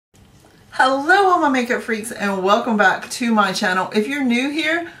Hello all my makeup freaks and welcome back to my channel. If you're new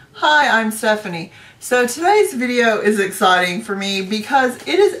here, hi, I'm Stephanie. So today's video is exciting for me because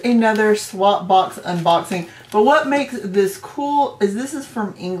it is another swap box unboxing. But what makes this cool is this is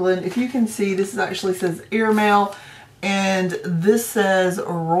from England. If you can see, this actually says airmail and this says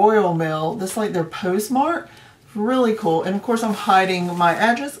Royal Mail. This is like their postmark. Really cool. And of course I'm hiding my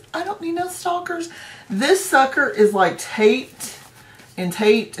address. I don't need no stalkers. This sucker is like taped and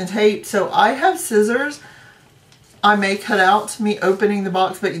taped and taped. So I have scissors I may cut out me opening the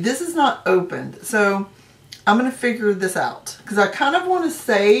box, but this is not opened. So I'm going to figure this out because I kind of want to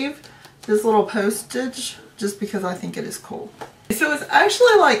save this little postage just because I think it is cool. So it's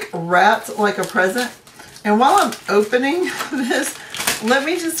actually like wrapped like a present. And while I'm opening this, let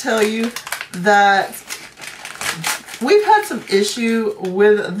me just tell you that we've had some issue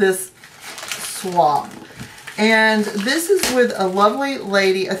with this swap. And this is with a lovely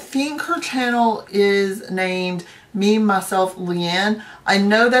lady. I think her channel is named Me, Myself, Leanne. I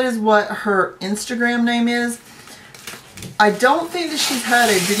know that is what her Instagram name is. I don't think that she's had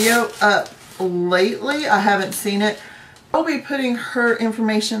a video up lately. I haven't seen it. I'll be putting her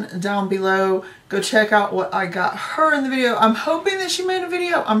information down below. Go check out what I got her in the video. I'm hoping that she made a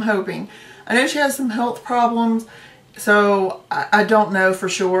video. I'm hoping. I know she has some health problems, so I don't know for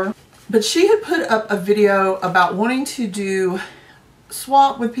sure. But she had put up a video about wanting to do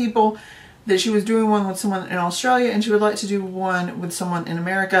swap with people, that she was doing one with someone in Australia and she would like to do one with someone in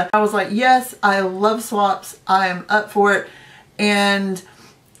America. I was like, yes, I love swaps. I am up for it. And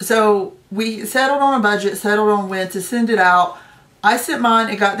so we settled on a budget, settled on when to send it out. I sent mine.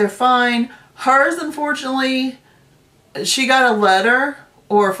 It got there fine. Hers, unfortunately, she got a letter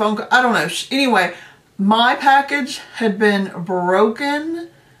or a phone call. I don't know. Anyway, my package had been broken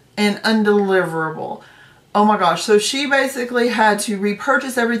and undeliverable. Oh my gosh. So she basically had to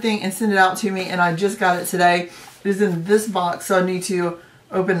repurchase everything and send it out to me, and I just got it today. It is in this box, so I need to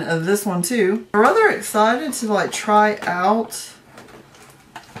open this one too. I'm rather excited to like try out,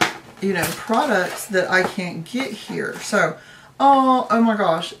 you know, products that I can't get here. So, oh my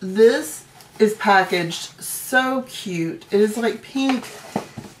gosh. This is packaged so cute. It is like pink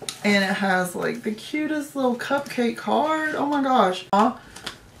and it has like the cutest little cupcake card. Oh my gosh.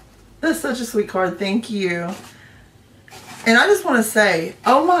 That's such a sweet card. Thank you. And I just want to say,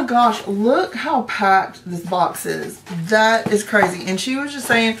 oh my gosh, look how packed this box is. That is crazy. And she was just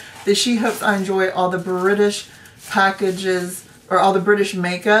saying that she hopes I enjoy all the British packages or all the British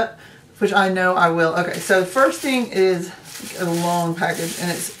makeup, which I know I will. Okay, so the first thing is a long package and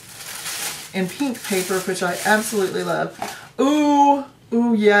it's in pink paper, which I absolutely love. Ooh,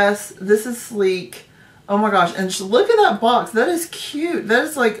 yes, this is sleek. Oh my gosh, and just look at that box. That is cute. That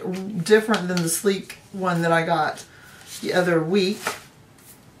is like different than the sleek one that I got the other week.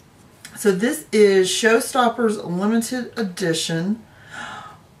 So this is Showstoppers Limited Edition.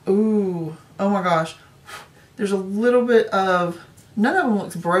 Ooh, oh my gosh. There's a little bit of, none of them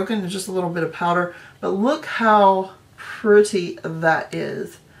looks broken. There's just a little bit of powder. But look how pretty that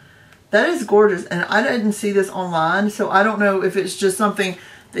is. That is gorgeous. And I didn't see this online, so I don't know if it's just something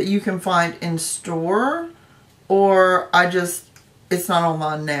that you can find in store or it's not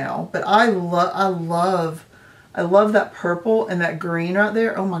online now. But I love that purple and that green right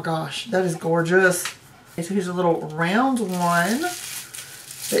there. Oh my gosh, that is gorgeous. Okay, so here's a little round one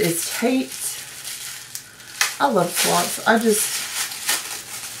that is taped. I love swaps.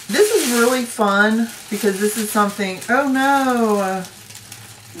 This is really fun because this is something, oh no.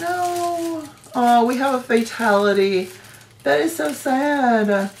 Oh, we have a fatality. That is so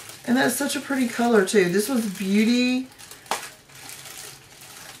sad. And that's such a pretty color too. This was Beauty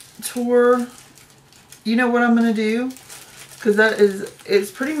Tour. You know what I'm going to do? Because it's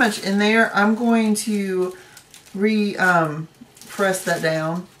pretty much in there. I'm going to press that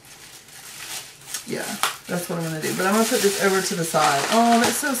down. Yeah, that's what I'm going to do. But I'm going to put this over to the side. Oh,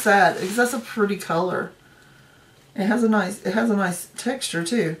 that's so sad because that's a pretty color. It has a nice texture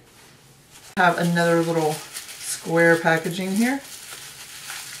too. I have another little square packaging here.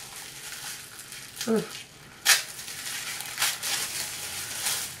 Ooh.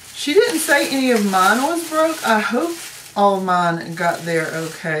 She didn't say any of mine was broke. I hope all of mine got there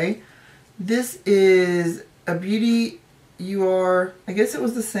okay. This is a Beauty I guess it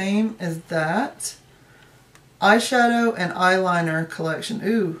was the same as that. Eyeshadow and eyeliner collection.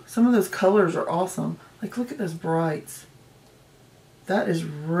 Ooh, some of those colors are awesome. Like, look at those brights. That is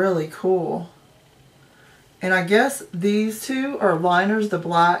really cool. And I guess these two are liners, the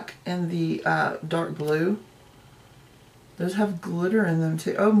black and the dark blue. Those have glitter in them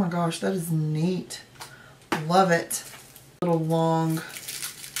too. Oh my gosh, that is neat. Love it. Little long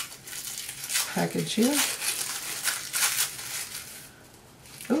package here.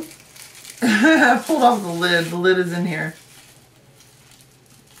 Oh, I pulled off the lid. The lid is in here.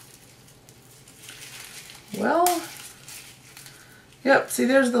 Well, yep, see,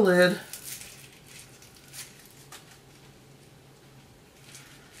 there's the lid.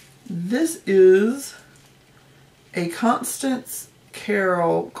 This is a Constance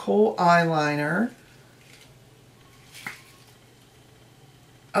Carroll kohl eyeliner.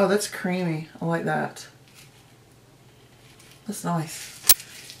 Oh, that's creamy. I like that. That's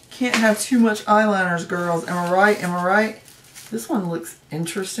nice. Can't have too much eyeliners, girls. Am I right? Am I right? This one looks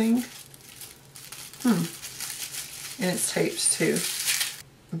interesting. And it's taped too.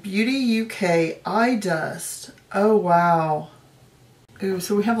 Beauty UK Eye Dust. Oh, wow. Ooh,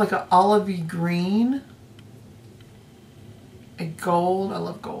 so we have like an olivey green. A gold. I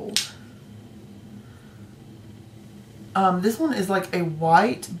love gold. This one is like a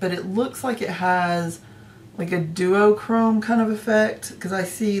white, but it looks like it has like a duochrome kind of effect, because I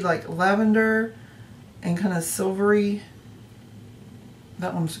see like lavender and kind of silvery.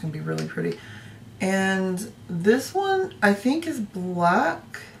 That one's going to be really pretty. And this one I think is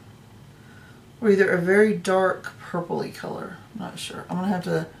black or either a very dark purpley color. I'm not sure. I'm going to have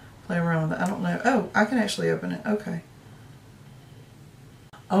to play around with it. I don't know. Oh, I can actually open it. Okay.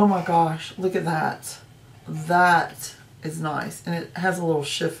 Oh my gosh, look at that. That is nice. And it has a little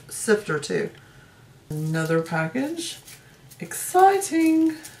sifter too. Another package.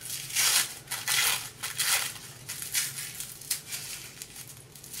 Exciting.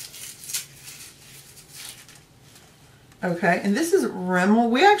 Okay, and this is Rimmel.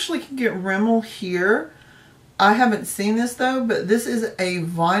 We actually can get Rimmel here. I haven't seen this though, but this is a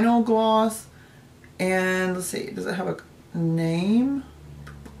vinyl gloss. And let's see, does it have a name?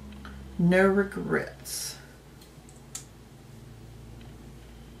 No Regrets.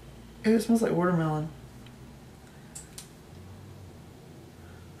 Ooh, it smells like watermelon.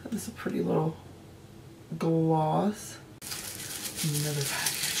 This is a pretty little gloss. Another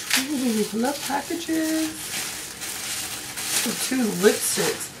package. Ooh, love packages. Two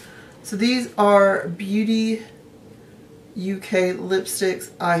lipsticks. So these are Beauty UK lipsticks.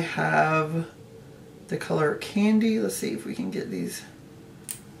 I have the color Candy. Let's see if we can get these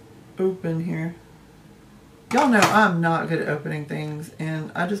open here. Y'all know I'm not good at opening things,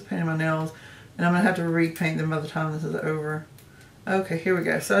 and I just painted my nails, and I'm gonna have to repaint them by the time this is over. Okay, here we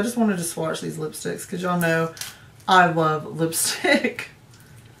go. So I just wanted to swatch these lipsticks because y'all know I love lipstick.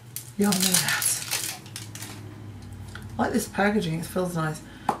 Y'all know that. I like this packaging. It feels nice.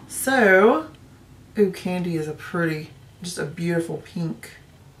 So, ooh, Candy is a pretty, just a beautiful pink.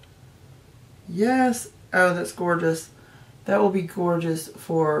 Yes. Oh, that's gorgeous. That will be gorgeous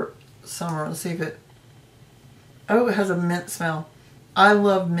for summer. Let's see if it... Oh, it has a mint smell. I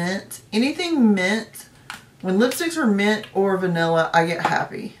love mint. Anything mint. When lipsticks are mint or vanilla, I get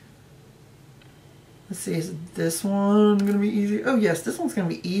happy. Let's see, is this one going to be easy? Oh yes, this one's going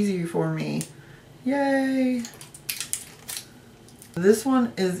to be easy for me. Yay. This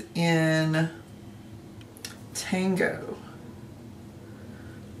one is in Tango.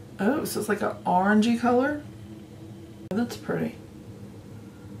 Oh, so it's like an orangey color. That's pretty.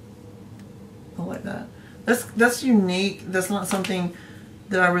 I like that. That's unique. That's not something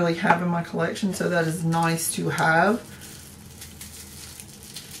that I really have in my collection, so that is nice to have.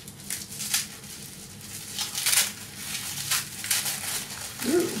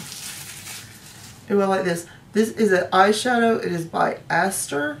 Ooh. Ooh, I like this. This is an eyeshadow. It is by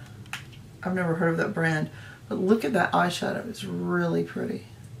Aster. I've never heard of that brand, but look at that eyeshadow. It's really pretty.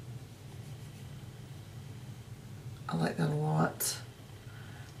 I like that a lot.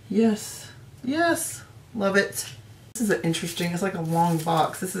 Yes. Yes. Love it. This is an interesting, it's like a long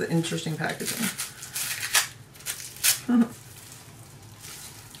box. This is an interesting packaging.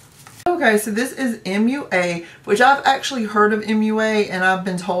 Okay, so this is MUA, which I've actually heard of MUA, and I've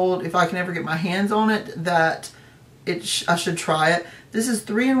been told if I can ever get my hands on it that I should try it. This is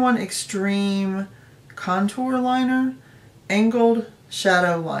 3-in-1 Extreme Contour Liner, Angled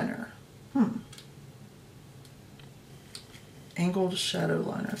Shadow Liner. Angled Shadow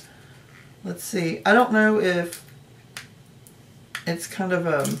Liner. Let's see. I don't know if it's kind of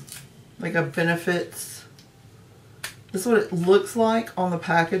like a Benefits. This is what it looks like on the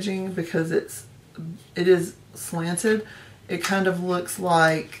packaging because it is slanted. It kind of looks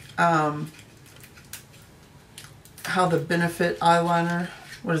like how the Benefit eyeliner,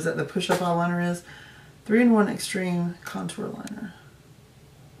 what is that, the push-up eyeliner is. 3-in-1 Extreme Contour Liner.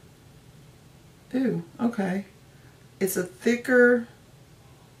 Ooh, okay. It's a thicker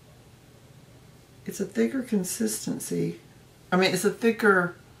consistency. I mean, it's a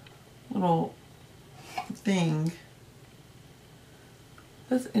thicker little thing.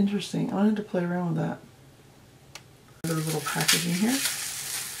 That's interesting. I wanted to play around with that. Another little packaging here.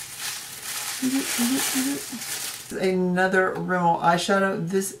 Another Rimmel eyeshadow.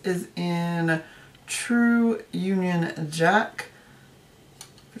 This is in True Union Jack,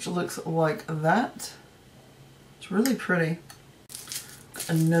 which looks like that. It's really pretty.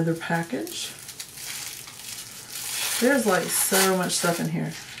 Another package. There's like so much stuff in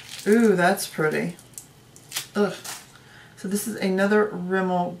here. Ooh, that's pretty. Ugh. So this is another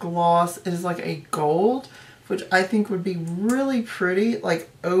Rimmel gloss. It is like a gold, which I think would be really pretty, like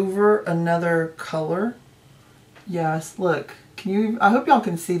over another color. Yes, look. Can you? I hope y'all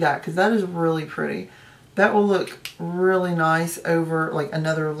can see that, because that is really pretty. That will look really nice over like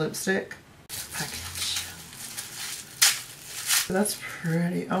another lipstick. Package. That's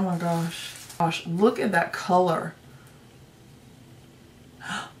pretty. Oh my gosh. Gosh, look at that color.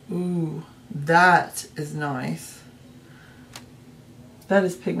 Ooh, that is nice. That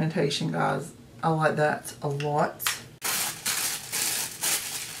is pigmentation, guys. I like that a lot.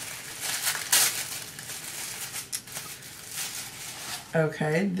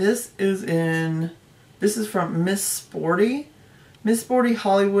 Okay, this is from Miss Sporty. Miss Sporty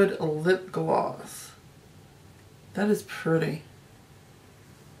Hollywood Lip Gloss. That is pretty.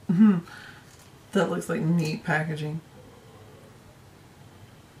 That looks like neat packaging.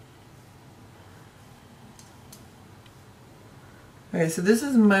 Okay, so this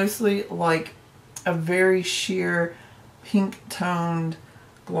is mostly like a very sheer pink toned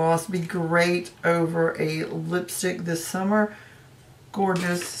gloss. Be great over a lipstick this summer.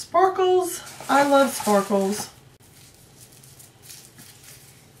 Gorgeous. Sparkles. I love sparkles.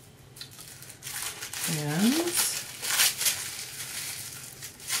 And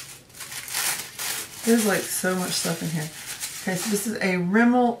there's like so much stuff in here. Okay, so this is a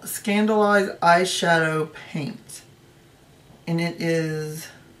Rimmel Scandalized Eyeshadow Paint. And it is,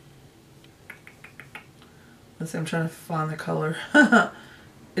 let's see, I'm trying to find the color.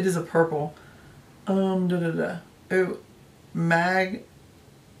 It is a purple. Oh, Magnanese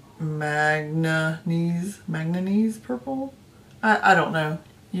purple? I don't know.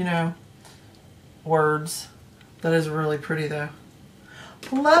 You know, words. That is really pretty though.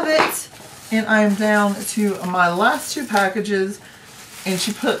 Love it! And I am down to my last two packages. And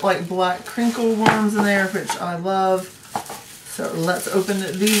she put like black crinkle worms in there, which I love. So let's open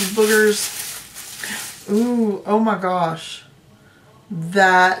these boogers. Ooh, oh my gosh.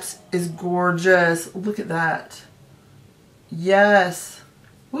 That is gorgeous. Look at that. Yes.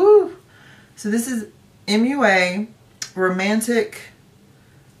 Woo. So this is MUA Romantic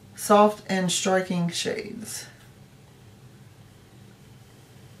Soft and Striking Shades.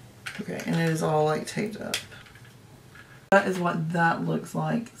 Okay, and it is all like taped up. That is what that looks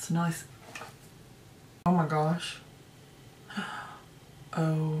like. It's nice. Oh my gosh.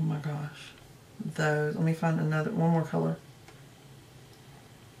 Oh my gosh. Those. Let me find one more color.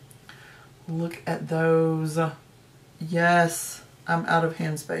 Look at those. Yes. I'm out of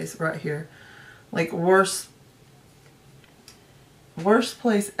hand space right here. Like worst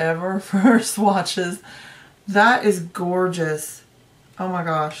place ever for swatches. That is gorgeous. Oh my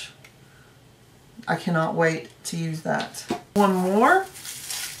gosh. I cannot wait to use that. One more.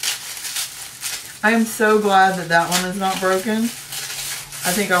 I am so glad that that one is not broken.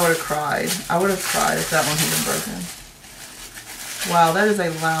 I think I would have cried. I would have cried if that one had been broken. Wow, that is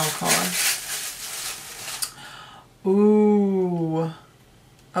a loud car. Ooh.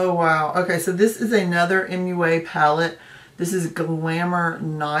 Oh wow. Okay, so this is another MUA palette. This is Glamour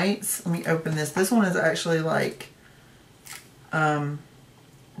Nights. Let me open this. This one is actually like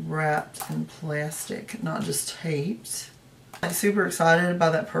wrapped in plastic, not just taped. I'm super excited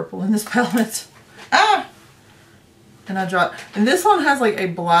about that purple in this palette. Ah! And I dropped. And this one has like a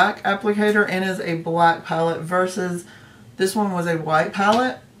black applicator and is a black palette versus this one was a white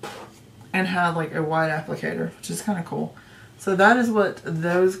palette and had like a white applicator, which is kind of cool. So that is what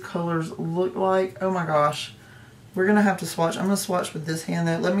those colors look like. Oh my gosh. We're going to have to swatch. I'm going to swatch with this hand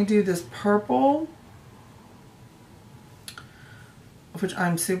though. Let me do this purple, which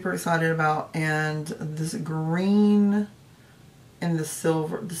I'm super excited about, and this green and the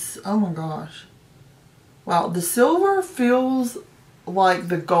silver. Oh my gosh. Wow, the silver feels like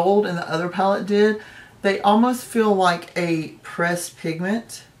the gold in the other palette did. They almost feel like a pressed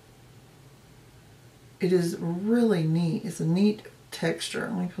pigment. It is really neat. It's a neat texture.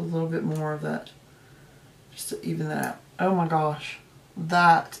 Let me put a little bit more of that just to even that out. Oh my gosh.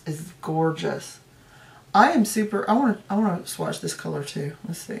 That is gorgeous. I am super, I want to swatch this color too.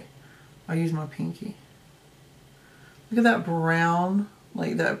 Let's see. I'll use my pinky. Look at that brown,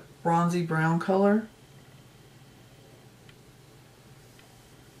 like that bronzy brown color.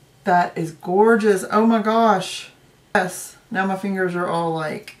 That is gorgeous. Oh my gosh. Yes. Now my fingers are all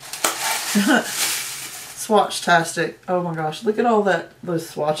like swatch-tastic. Oh my gosh. Look at all those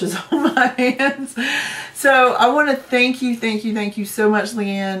swatches on my hands. So I want to thank you so much,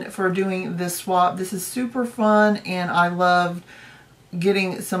 Leanne, for doing this swap. This is super fun, and I loved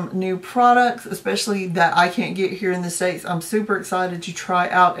getting some new products, especially that I can't get here in the States. I'm super excited to try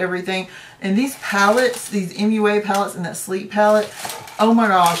out everything. And these palettes, these MUA palettes and that sleep palette, oh my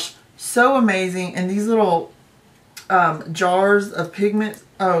gosh, so amazing. And these little jars of pigments,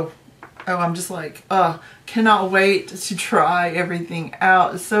 oh, I'm just like, cannot wait to try everything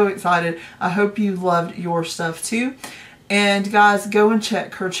out. So excited. I hope you loved your stuff too. And guys, go and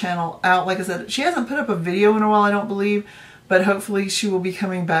check her channel out. Like I said, she hasn't put up a video in a while, I don't believe, but hopefully she will be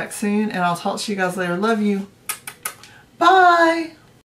coming back soon. And I'll talk to you guys later. Love you. Bye.